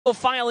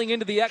Filing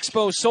into the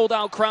Expo,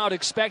 sold-out crowd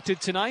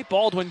expected tonight.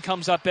 Baldwin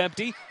comes up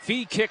empty.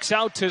 Fee kicks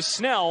out to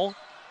Snell.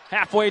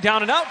 Halfway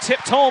down and out,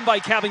 tipped home by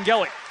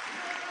Kabengele.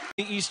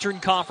 The Eastern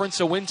Conference,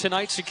 a win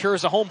tonight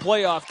secures a home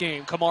playoff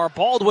game. Kamar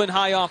Baldwin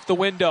high off the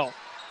window.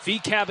 Fee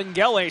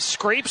Kabengele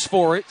scrapes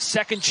for it.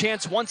 Second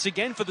chance once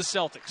again for the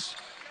Celtics.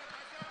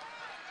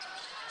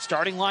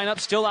 Starting lineup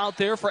still out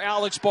there for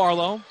Alex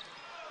Barlow.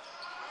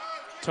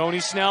 Tony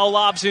Snell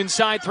lobs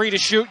inside, 3 to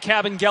shoot.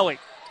 Kabengele.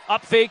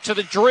 Up fake to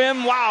the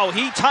rim. Wow,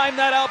 he timed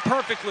that out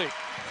perfectly.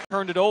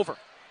 Turned it over.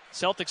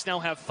 Celtics now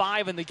have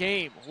 5 in the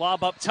game.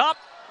 Lob up top.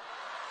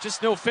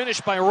 Just no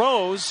finish by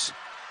Rose.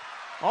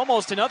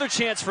 Almost another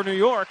chance for New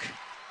York.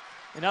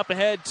 And up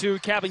ahead to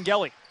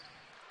Kabengele.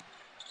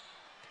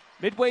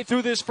 Midway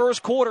through this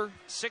first quarter,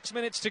 6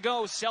 minutes to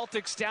go.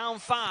 Celtics down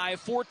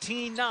 5,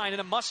 14-9 in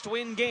a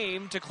must-win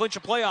game to clinch a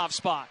playoff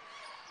spot.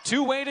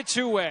 Two-way to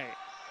two-way.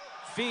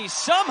 Fee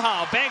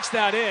somehow banks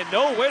that in.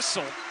 No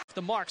whistle.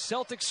 The mark.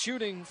 Celtics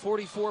shooting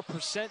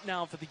 44%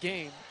 now for the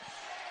game.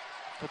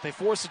 But they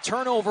force a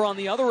turnover on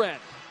the other end.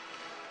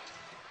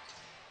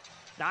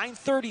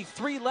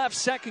 9:33 left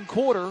second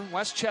quarter.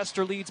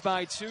 Westchester leads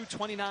by 2,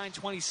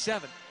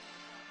 29-27.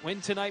 Win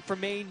tonight for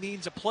Maine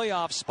means a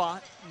playoff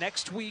spot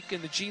next week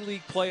in the G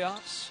League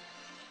playoffs.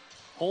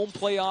 Home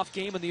playoff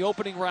game in the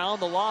opening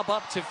round. The lob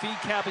up to Fee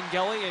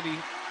Kabengele, and he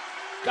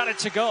got it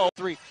to go.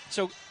 3.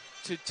 So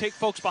to take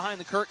folks behind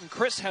the curtain,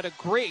 Chris had a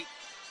great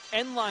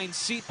end-line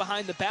seat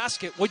behind the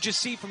basket. What'd you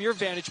see from your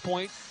vantage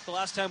point the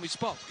last time we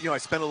spoke? You know, I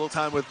spent a little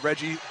time with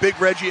Reggie, big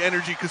Reggie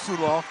Energy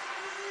Kasulov,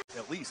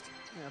 at least.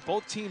 Yeah,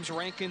 both teams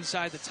rank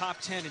inside the top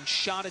 10 in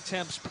shot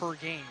attempts per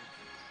game.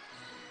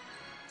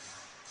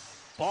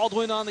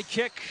 Baldwin on the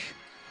kick.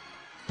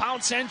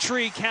 Bounce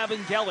entry,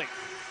 Kabengele.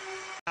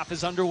 Half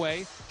is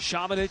underway.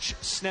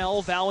 Šamanić,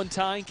 Snell,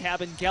 Valentine,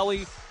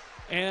 Kabengele,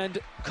 and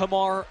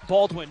Kamar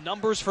Baldwin.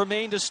 Numbers for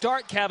Maine to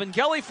start.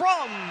 Kabengele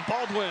from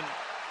Baldwin.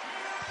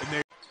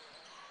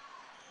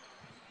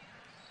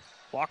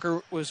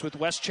 Walker was with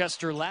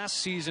Westchester last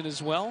season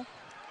as well.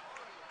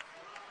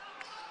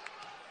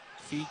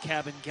 Fee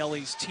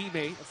Kabengele's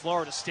teammate at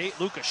Florida State,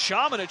 Luka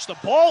Šamanić, the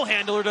ball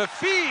handler to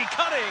Fee,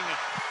 cutting.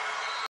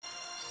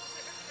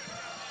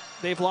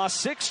 They've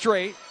lost 6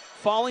 straight,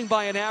 falling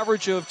by an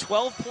average of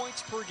 12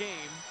 points per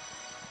game.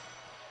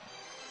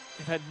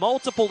 They've had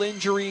multiple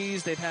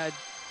injuries. They've had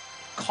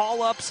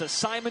call-ups,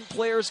 assignment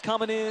players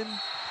coming in.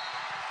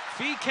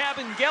 Fee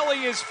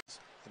Kabengele is...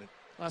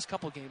 Last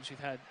couple of games we've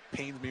had.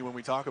 Pains me when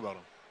we talk about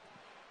him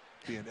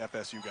being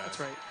FSU guys. That's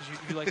right,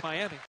 because you like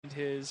Miami. And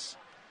his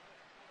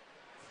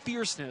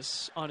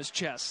fierceness on his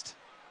chest.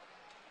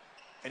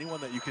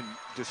 Anyone that you can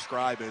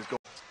describe as...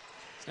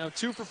 It's now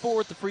 2 for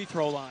 4 at the free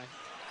throw line.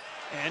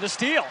 And a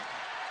steal.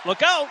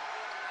 Look out.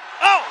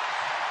 Oh!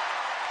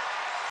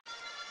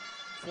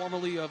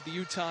 Formerly of the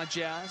Utah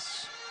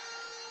Jazz.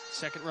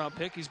 Second round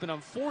pick. He's been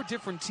on 4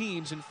 different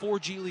teams in 4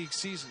 G League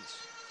seasons.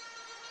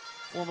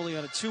 Formerly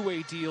on a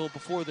 2-way deal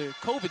before the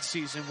COVID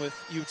season with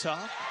Utah.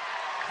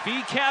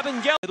 Fee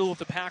Kabengele, middle of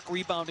the pack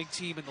rebounding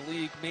team in the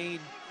league. Maine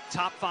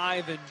top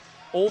 5 in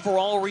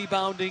overall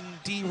rebounding,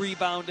 D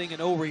rebounding,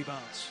 and O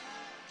rebounds.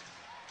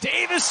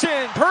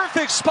 Davison,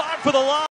 perfect spot for the line.